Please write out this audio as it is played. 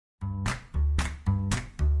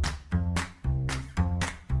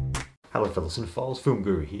Hello fellow cinephiles, Film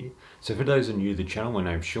Guru here. So for those who are new to the channel, my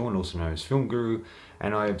name's Sean, also known as Film Guru,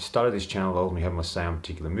 and I've started this channel to ultimately have my say on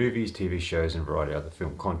particular movies, TV shows and a variety of other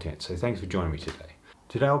film content. So thanks for joining me today.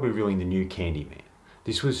 Today I'll be reviewing the new Candyman.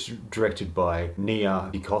 This was directed by Nia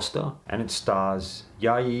DaCosta and it stars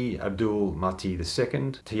Yahya Abdul-Mateen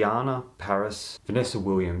II, Tiana Paris, Vanessa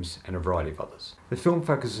Williams and a variety of others. The film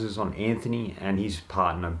focuses on Anthony and his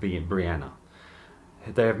partner Brianna.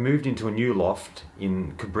 They have moved into a new loft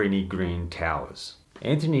in Cabrini Green Towers.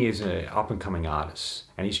 Anthony is an up-and-coming artist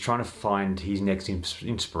and he's trying to find his next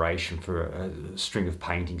inspiration for a string of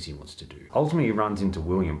paintings he wants to do. Ultimately he runs into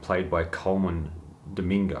William, played by Coleman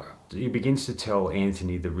Domingo. He begins to tell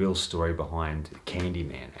Anthony the real story behind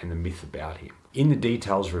Candyman and the myth about him. In the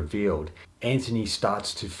details revealed, Anthony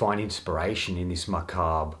starts to find inspiration in this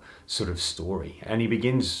macabre sort of story and he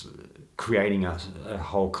begins creating a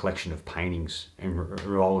whole collection of paintings and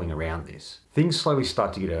revolving around this. Things slowly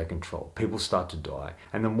start to get out of control. People start to die.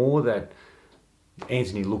 And the more that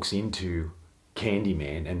Anthony looks into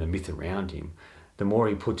Candyman and the myth around him, the more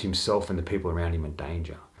he puts himself and the people around him in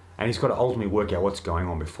danger. And he's got to ultimately work out what's going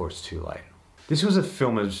on before it's too late. This was a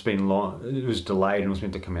film that's been long, it was delayed and was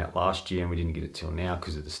meant to come out last year and we didn't get it till now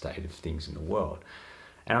because of the state of things in the world.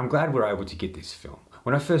 And I'm glad we're able to get this film.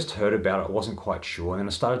 When I first heard about it, I wasn't quite sure, and then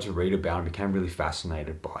I started to read about it and became really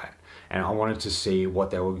fascinated by it. And I wanted to see what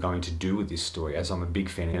they were going to do with this story, as I'm a big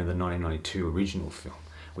fan of the 1992 original film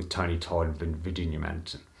with Tony Todd and Virginia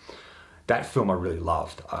Madsen. That film I really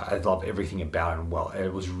loved. I loved everything about it, and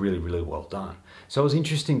it was really, really well done. So it was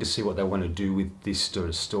interesting to see what they want to do with this sort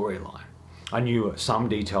of storyline. I knew some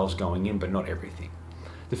details going in, but not everything.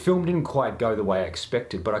 The film didn't quite go the way I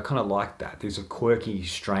expected, but I kind of liked that. There's a quirky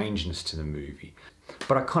strangeness to the movie.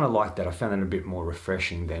 But I kind of liked that. I found that a bit more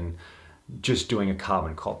refreshing than just doing a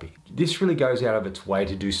carbon copy. This really goes out of its way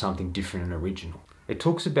to do something different and original. It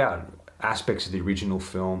talks about aspects of the original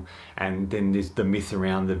film, and then there's the myth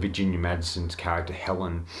around the Virginia Madsen's character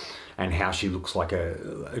Helen and how she looks like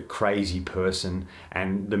a crazy person,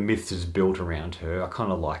 and the myth is built around her. I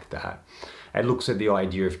kind of like that. It looks at the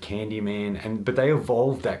idea of Candyman, but they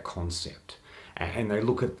evolved that concept and they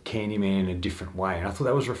look at Candyman in a different way, and I thought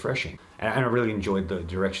that was refreshing. And I really enjoyed the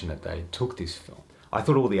direction that they took this film. I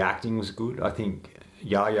thought all the acting was good. I think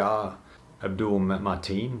Yahya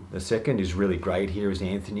Abdul-Mateen II is really great here as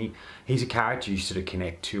Anthony. He's a character you sort of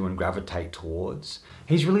connect to and gravitate towards.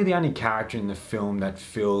 He's really the only character in the film that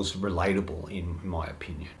feels relatable, in my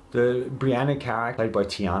opinion. The Brianna character, played by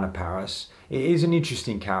Tiana Paris, is an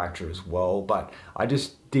interesting character as well, but I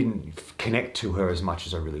just didn't connect to her as much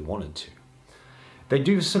as I really wanted to. They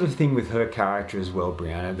do a sort of thing with her character as well,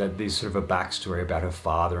 Brianna, that there's sort of a backstory about her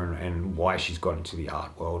father and why she's got into the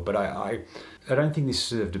art world, but I don't think this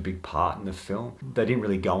served a big part in the film. They didn't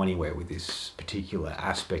really go anywhere with this particular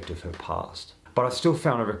aspect of her past. But I still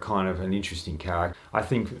found her kind of an interesting character. I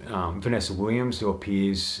think Vanessa Williams, who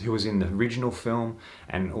was in the original film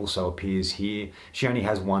and also appears here, she only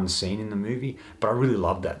has one scene in the movie, but I really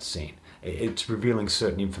love that scene. It's revealing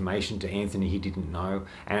certain information to Anthony he didn't know,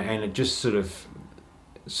 and it just sort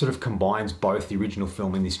of combines both the original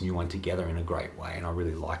film and this new one together in a great way, and I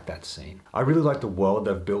really like that scene. I really like the world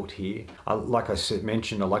they've built here. Like I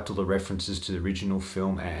mentioned, I liked all the references to the original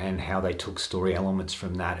film and how they took story elements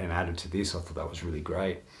from that and added to this. I thought that was really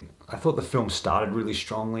great. I thought the film started really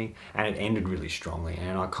strongly and it ended really strongly,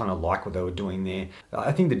 and I kind of like what they were doing there.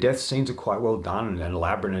 I think the death scenes are quite well done and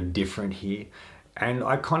elaborate and different here. And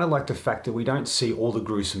I kind of like the fact that we don't see all the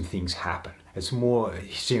gruesome things happen. It's more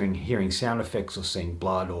hearing sound effects or seeing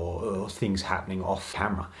blood or things happening off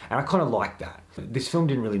camera. And I kind of like that. This film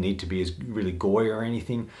didn't really need to be as really gory or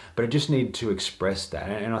anything, but it just needed to express that.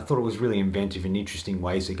 And I thought it was really inventive and interesting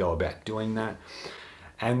ways to go about doing that.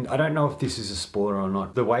 And I don't know if this is a spoiler or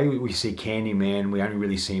not. The way we see Candyman, we only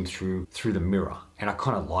really see him through the mirror. And I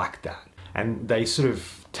kind of like that. And they sort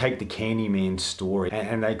of take the Candyman story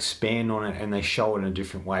and they expand on it and they show it in a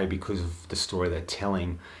different way because of the story they're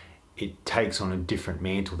telling. It takes on a different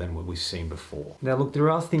mantle than what we've seen before. Now look, there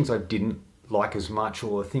are things I didn't like as much,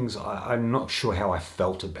 or things I'm not sure how I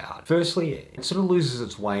felt about. Firstly, it sort of loses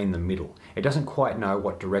its way in the middle. It doesn't quite know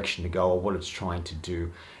what direction to go or what it's trying to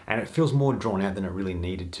do, and it feels more drawn out than it really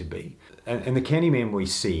needed to be. And the Candyman we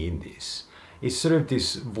see in this is sort of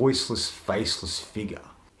this voiceless, faceless figure.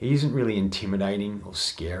 He isn't really intimidating or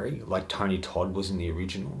scary like Tony Todd was in the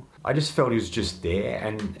original. I just felt he was just there,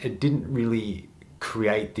 and it didn't really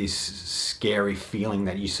create this scary feeling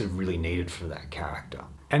that you sort of really needed for that character.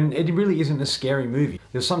 And it really isn't a scary movie.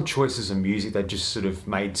 There's some choices of music that just sort of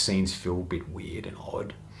made scenes feel a bit weird and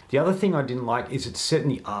odd. The other thing I didn't like is it's set in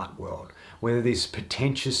the art world, where there's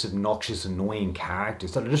pretentious, obnoxious, annoying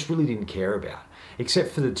characters that I just really didn't care about.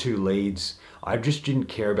 Except for the two leads, I just didn't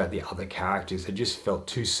care about the other characters. They just felt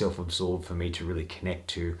too self-absorbed for me to really connect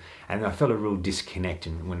to, and I felt a real disconnect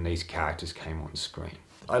when these characters came on screen.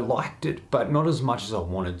 I liked it, but not as much as I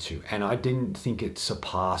wanted to, and I didn't think it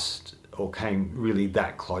surpassed or came really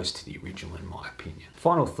that close to the original in my opinion.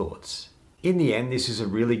 Final thoughts. In the end, this is a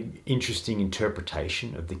really interesting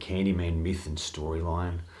interpretation of the Candyman myth and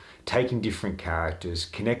storyline, taking different characters,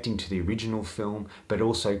 connecting to the original film, but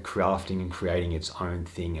also crafting and creating its own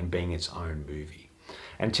thing and being its own movie,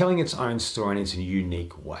 and telling its own story in its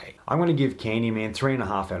unique way. I'm going to give Candyman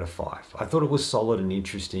 3.5 out of 5. I thought it was solid and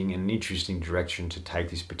interesting, and an interesting direction to take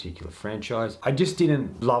this particular franchise. I just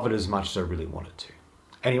didn't love it as much as I really wanted to.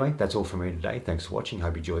 Anyway, that's all from me today. Thanks for watching.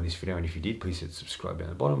 Hope you enjoyed this video, and if you did, please hit subscribe down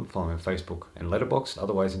the bottom, follow me on Facebook and Letterboxd.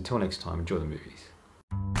 Otherwise, until next time, enjoy the movies.